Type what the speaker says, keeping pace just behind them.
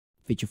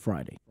Feature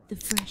Friday. The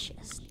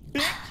freshest.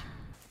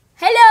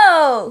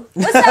 Hello!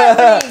 What's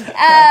happening?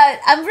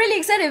 I'm really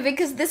excited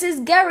because this is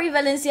Gary,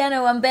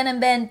 Valenciano, and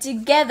Ben&amp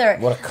together.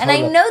 And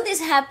I know this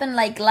happened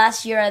like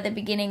last year at the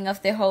beginning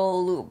of the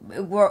whole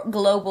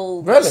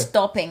global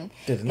stopping.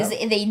 Because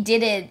they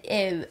did it,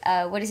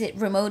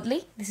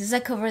 remotely. This is a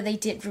cover they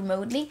did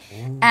remotely.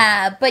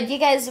 But you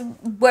guys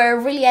were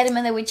really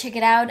adamant that we check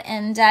it out,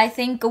 and I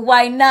think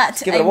why not?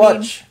 Give it a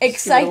watch.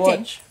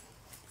 Exciting.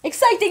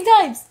 Exciting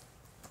times.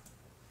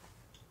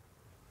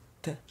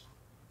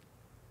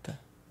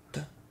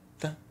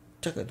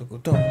 They've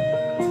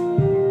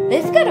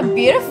got a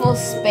beautiful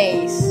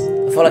space.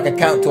 I feel like I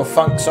count to a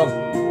funk song.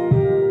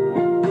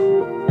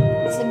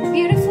 It's a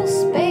beautiful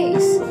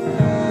space.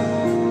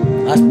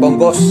 Nice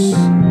bongos.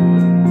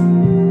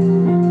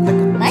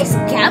 Nice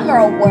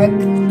camera work.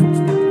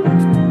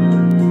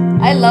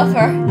 I love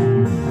her.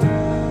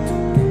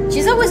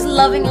 She's always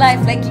loving life.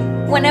 Like,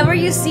 whenever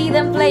you see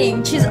them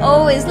playing, she's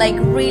always like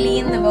really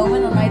in the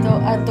moment, and I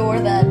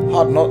adore that.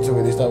 Hard not to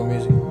with this type of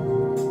music.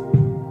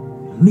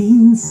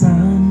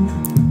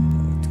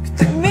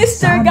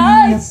 Mr.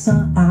 Guy!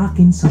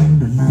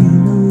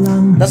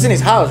 That's in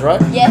his house,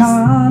 right? Yes.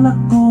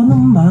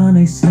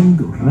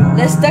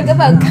 Let's talk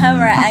about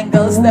camera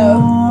angles though.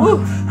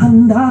 Woo.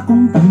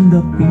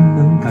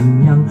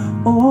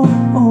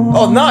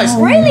 Oh, nice!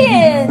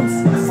 Brilliant!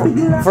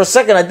 For a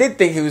second, I did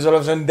think he was all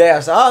of a sudden there.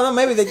 I said, oh, no,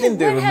 maybe they didn't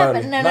do it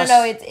remotely. No, nice.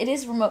 no, it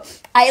is remote.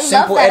 I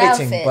Simple love that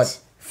editing, outfit. but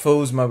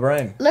fools my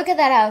brain. Look at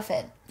that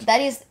outfit. That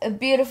is a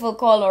beautiful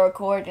color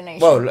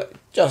coordination. Well,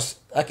 just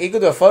like he could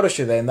do a photo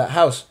shoot there in that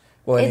house,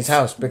 well, in his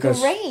house, because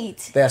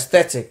great. the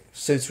aesthetic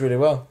suits really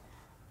well.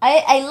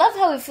 I love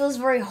how it feels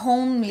very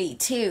homely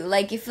too.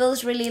 Like, it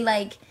feels really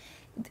like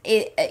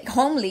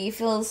homely. It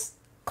feels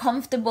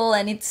comfortable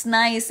and it's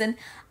nice, and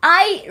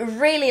I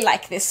really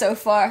like this so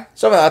far.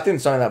 I think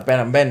something that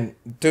Ben&amp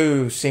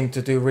do seem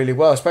to do really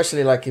well,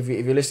 especially like if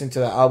you listen to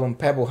the album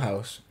Pebble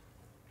House.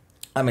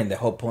 I mean, the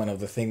whole point of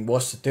the thing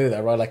was to do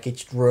that, right? Like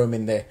each room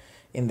in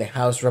the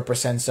house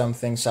represents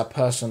something, a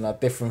person, a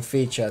different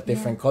feature, a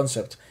different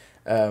concept.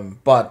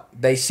 But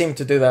they seem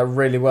to do that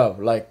really well,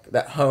 like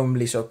that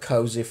homely, so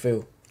cozy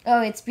feel.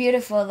 Oh, it's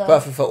beautiful though.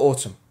 Perfect for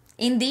autumn.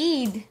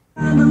 Indeed.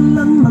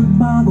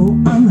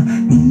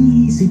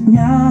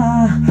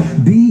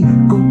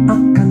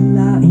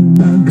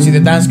 See the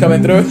dance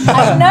coming through?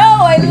 I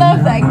know, I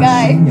love that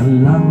guy.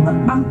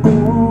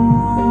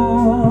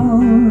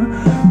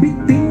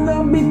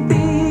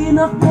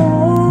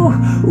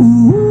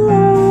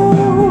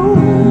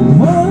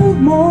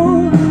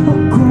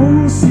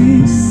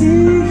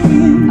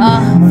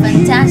 Oh,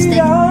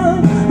 fantastic.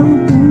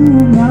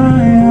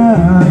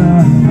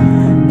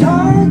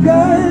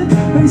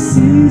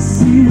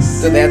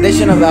 So the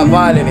addition of that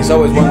violin is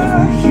always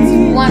wonderful.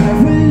 It's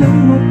wonderful.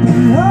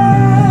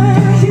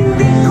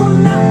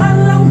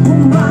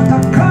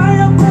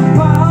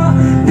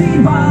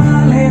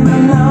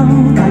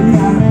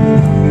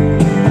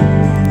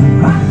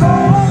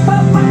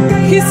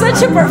 He's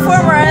such a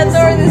performer. I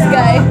adore this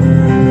guy.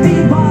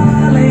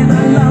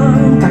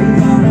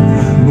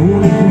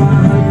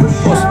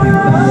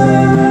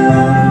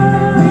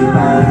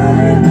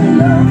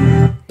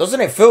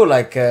 Doesn't it feel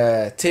like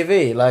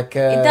TV? Like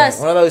it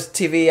does. One of those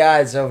TV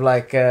ads of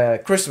like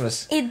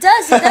Christmas. It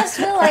does. It does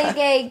feel like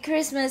a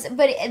Christmas.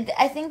 But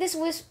I think this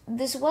was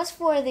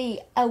for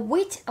the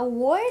WIT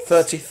Awards.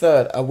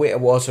 33rd WIT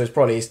Awards, so it's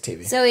probably his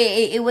TV. So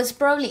it was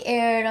probably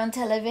aired on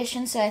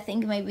television. So I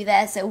think maybe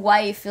that's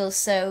why it feels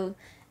so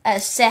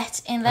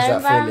set in that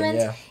environment.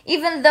 Feeling, yeah.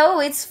 Even though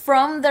it's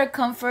from their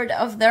comfort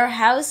of their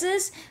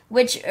houses,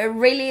 which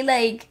really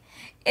like.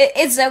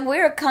 It's a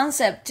weird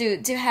concept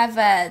to have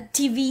a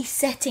TV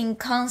setting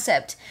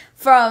concept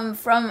from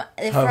home,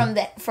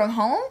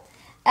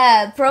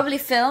 probably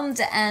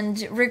filmed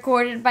and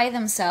recorded by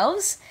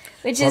themselves,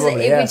 which is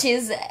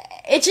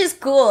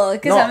cool.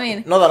 Because I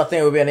mean, not that I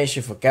think it would be an issue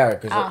for Gary,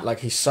 because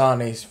like his son,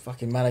 he's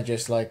fucking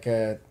manages like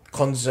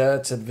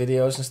concerts and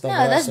videos and stuff. No,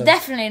 like that's that, so.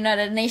 definitely not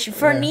an issue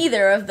for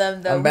neither of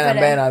them, though. And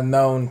Ben are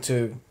known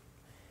to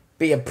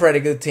be a pretty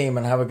good team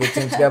and have a good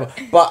team together.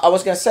 But I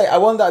was going to say, I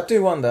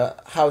do wonder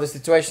how the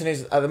situation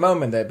is at the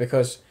moment there,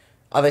 because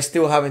are they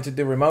still having to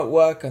do remote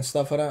work and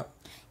stuff like that?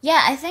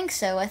 Yeah, I think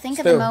so. I think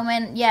at the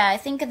moment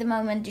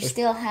you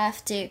still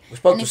have to. We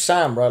spoke to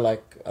Sam, right?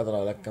 Like, I don't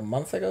know, like a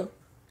month ago?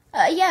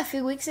 Yeah, a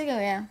few weeks ago,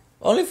 yeah.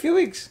 Only a few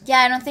weeks?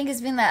 Yeah, I don't think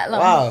it's been that long.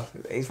 Wow,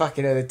 it's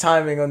fucking the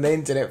timing on the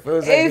internet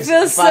feels like it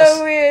feels fast,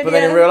 so weird. But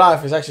then in real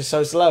life, it's actually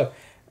so slow.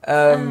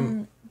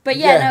 But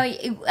no,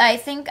 I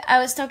think I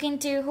was talking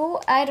to who?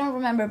 I don't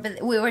remember,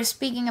 but we were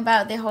speaking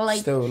about the whole, like...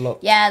 Still a lot.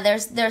 Yeah,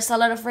 there's a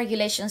lot of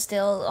regulations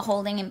still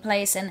holding in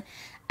place, and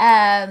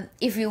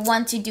if you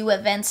want to do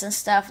events and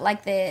stuff,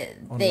 like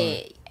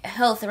the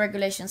health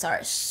regulations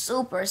are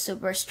super,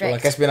 super strict. Well,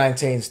 like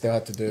SB19 still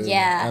had to do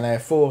and a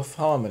fourth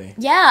harmony.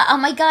 Yeah, oh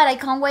my god, I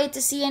can't wait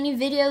to see any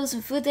videos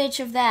and footage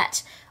of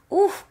that.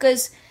 Oof,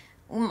 because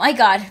my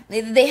God,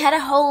 they had a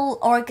whole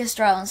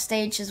orchestra on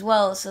stage as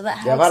well. So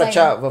that I've had a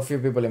chat with a few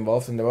people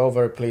involved, and they were all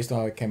very pleased with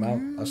how it came out.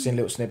 I've seen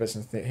little snippets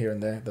here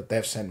and there that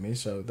they've sent me,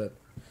 so that's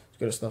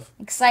good stuff.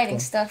 Exciting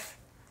stuff.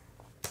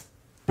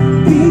 So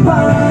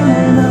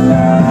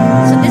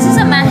this is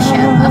a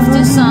mashup of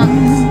 2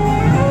 songs.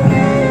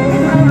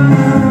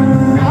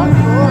 How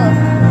cool!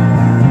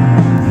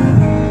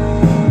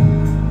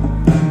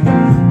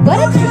 What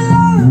a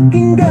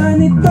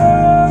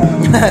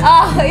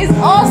oh, it's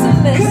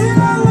awesomeness!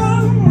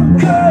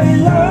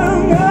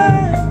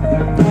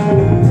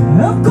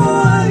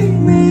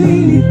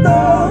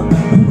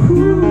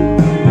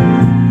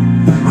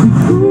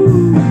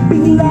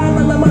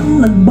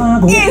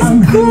 It's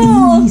cool!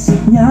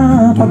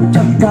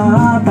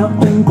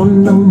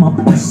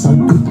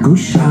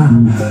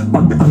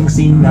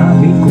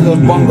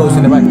 Those bongos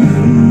in the back.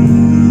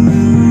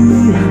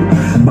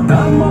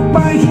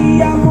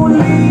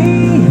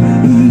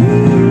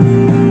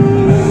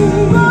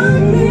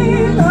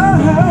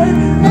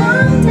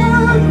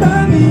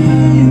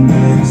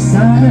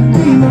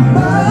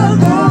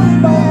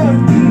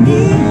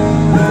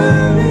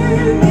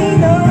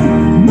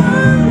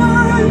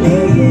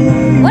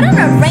 What an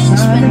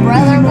arrangement,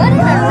 brother! What an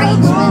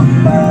arrangement!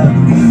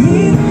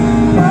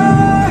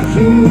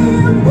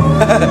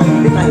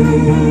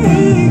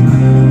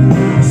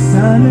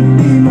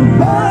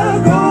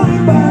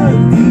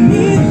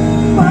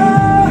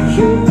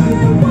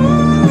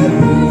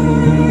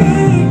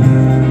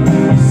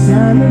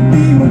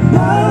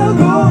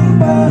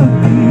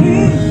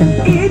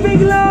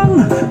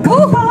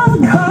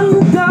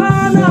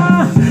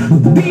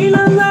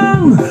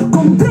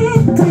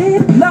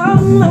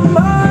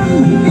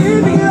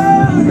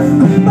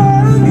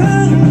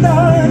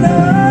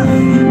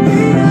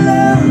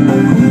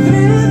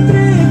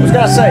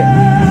 Say,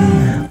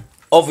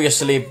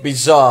 obviously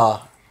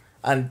bizarre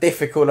and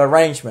difficult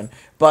arrangement,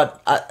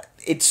 but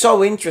it's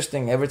so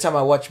interesting every time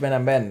I watch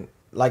BEN&amp,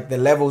 like the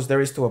levels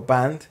there is to a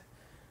band,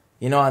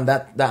 you know, and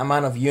that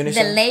amount of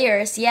unison. The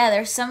layers, yeah,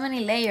 there's so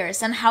many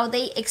layers, and how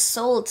they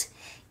exalt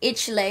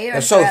each layer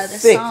they're so throughout the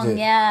thick, song, dude.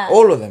 Yeah.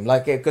 All of them,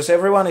 like, because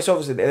everyone is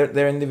obviously,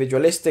 they're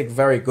individualistic,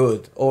 very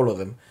good, all of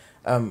them.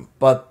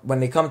 But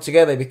when they come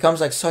together, it becomes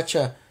like such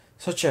a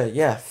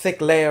thick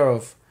layer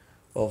of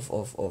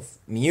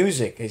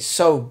music. It's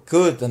so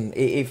good, and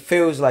it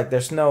feels like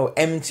there's no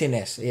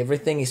emptiness.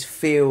 Everything is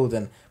filled,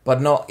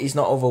 but it's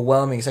not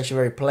overwhelming. It's actually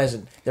very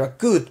pleasant. They're a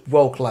good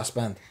world-class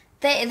band.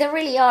 They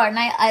really are, and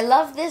I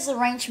love this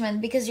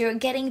arrangement because you're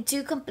getting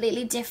 2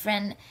 completely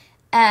different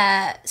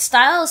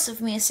styles of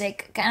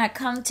music kind of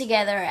come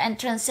together and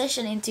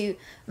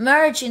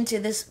merge into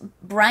this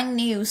brand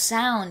new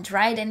sound,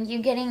 right? And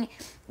you're getting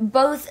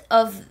both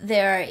of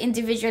their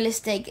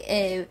individualistic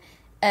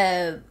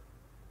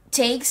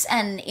takes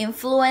and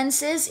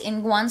influences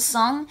in one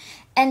song,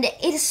 and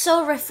it is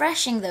so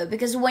refreshing though,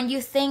 because when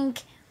you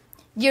think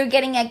you're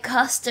getting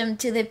accustomed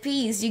to the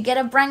piece, you get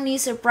a brand new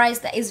surprise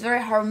that is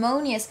very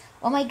harmonious.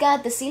 Oh my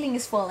God, the ceiling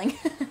is falling.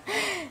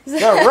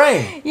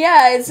 Rain.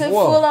 Yeah, it's a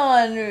full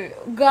on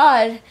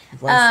God.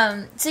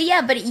 So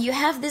yeah, but you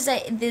have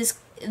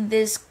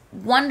this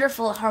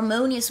wonderful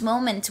harmonious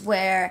moment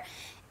where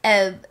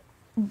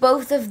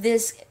both of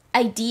these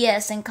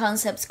ideas and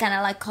concepts kind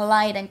of like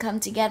collide and come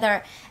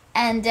together.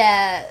 And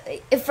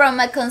from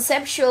a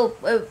conceptual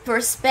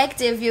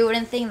perspective, you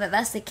wouldn't think that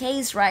that's the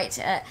case, right?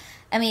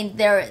 I mean,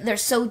 they're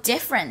so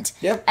different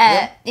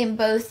in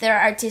both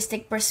their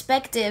artistic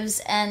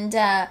perspectives, and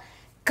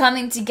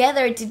coming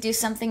together to do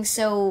something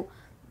so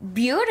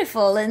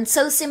beautiful and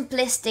so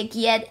simplistic,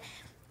 yet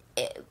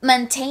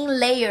maintain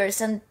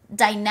layers and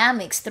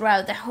dynamics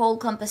throughout the whole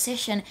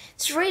composition.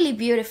 It's really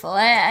beautiful.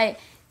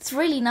 It's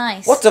really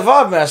nice. What's the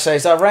vibe, may I say?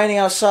 It's like raining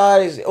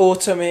outside, it's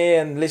autumn here,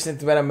 and listening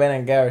to BEN&amp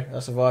and Gary.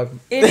 That's the vibe.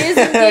 It is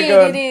indeed,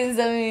 it is.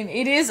 I mean,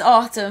 it is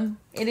autumn.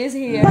 It is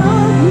here.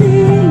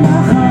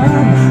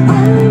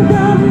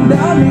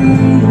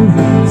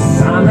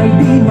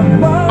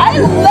 I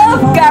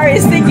love Gary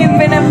singing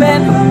BEN&amp.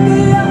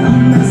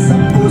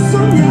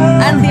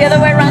 And the other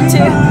way around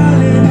too.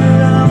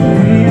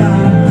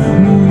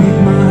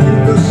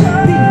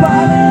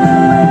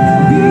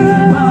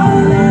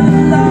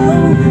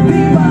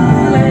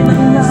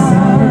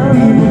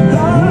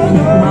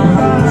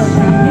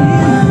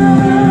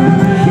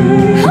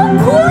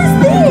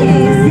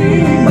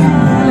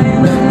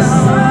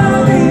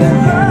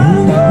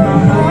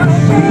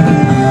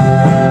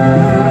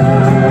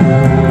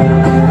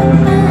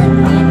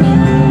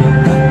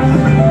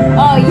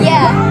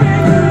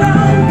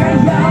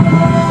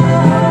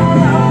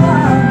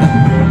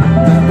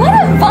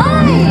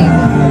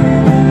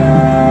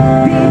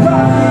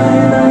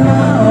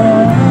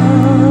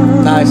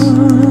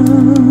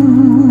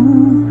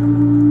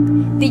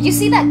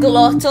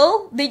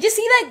 Glottal? Did you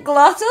see that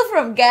glottal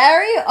from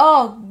Gary?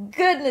 Oh,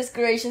 goodness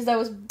gracious, that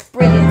was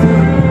brilliant.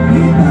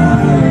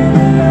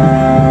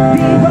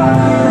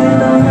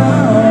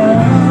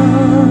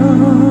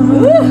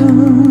 Ooh.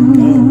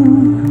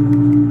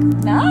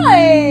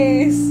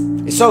 Nice.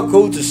 It's so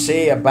cool to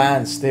see a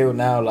band still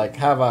now like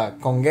have a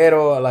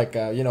conguero, like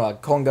a, you know, a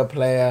conga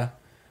player.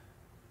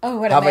 Oh,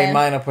 what have a man. a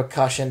minor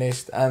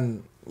percussionist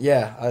and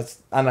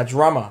and a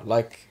drummer.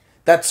 Like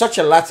that's such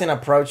a Latin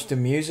approach to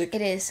music.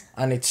 It is,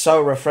 and it's so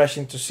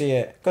refreshing to see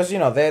it because you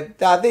know they're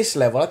at this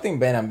level. I think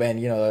Ben&amp,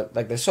 you know,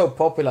 like they're so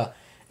popular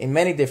in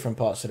many different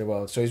parts of the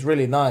world. So it's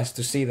really nice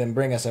to see them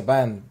bring as a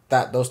band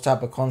those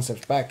type of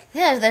concepts back.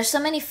 Yeah, there's so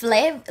many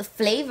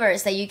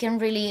flavors that you can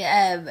really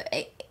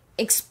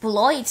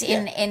exploit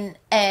in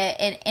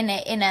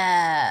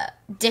a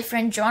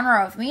different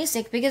genre of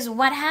music, because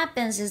what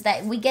happens is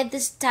that we get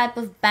this type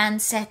of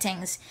band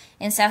settings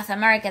in South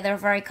America. They're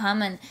very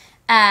common,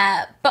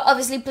 but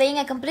obviously playing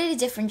a completely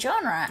different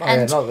genre.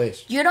 And not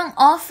this. You don't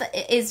often.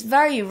 It's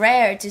very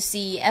rare to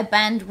see a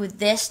band with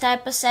this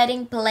type of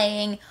setting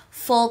playing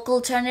folk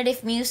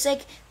alternative music.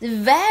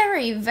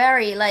 Very,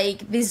 very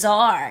like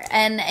bizarre,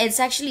 and it's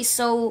actually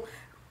so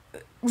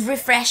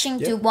refreshing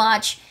to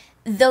watch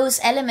those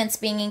elements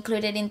being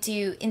included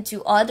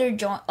into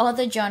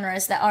other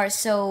genres that are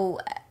so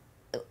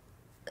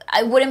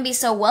I wouldn't be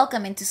so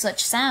welcome into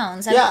such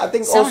sounds. And I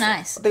think so also,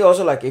 nice. I think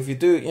also like if you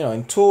do, you know,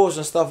 in tours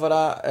and stuff like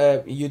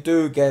that, you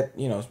do get,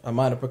 you know, a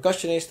minor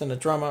percussionist and a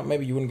drummer.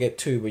 Maybe you wouldn't get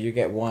two, but you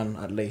get one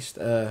at least.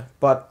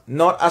 But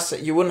not as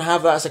you wouldn't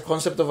have that as a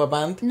concept of a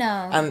band.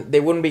 No. And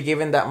they wouldn't be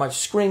given that much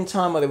screen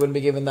time, or they wouldn't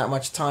be given that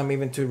much time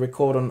even to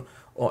record on,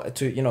 or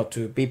to, you know,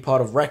 to be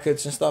part of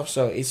records and stuff.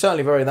 So it's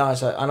certainly very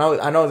nice. I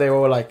know they're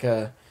all like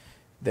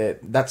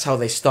that's how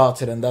they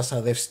started and that's how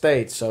they've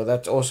stayed. So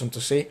that's awesome to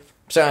see.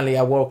 Certainly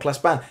a world-class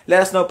band.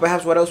 Let us know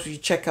perhaps what else we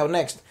should check out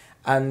next.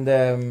 And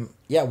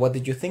what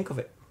did you think of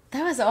it?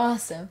 That was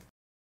awesome.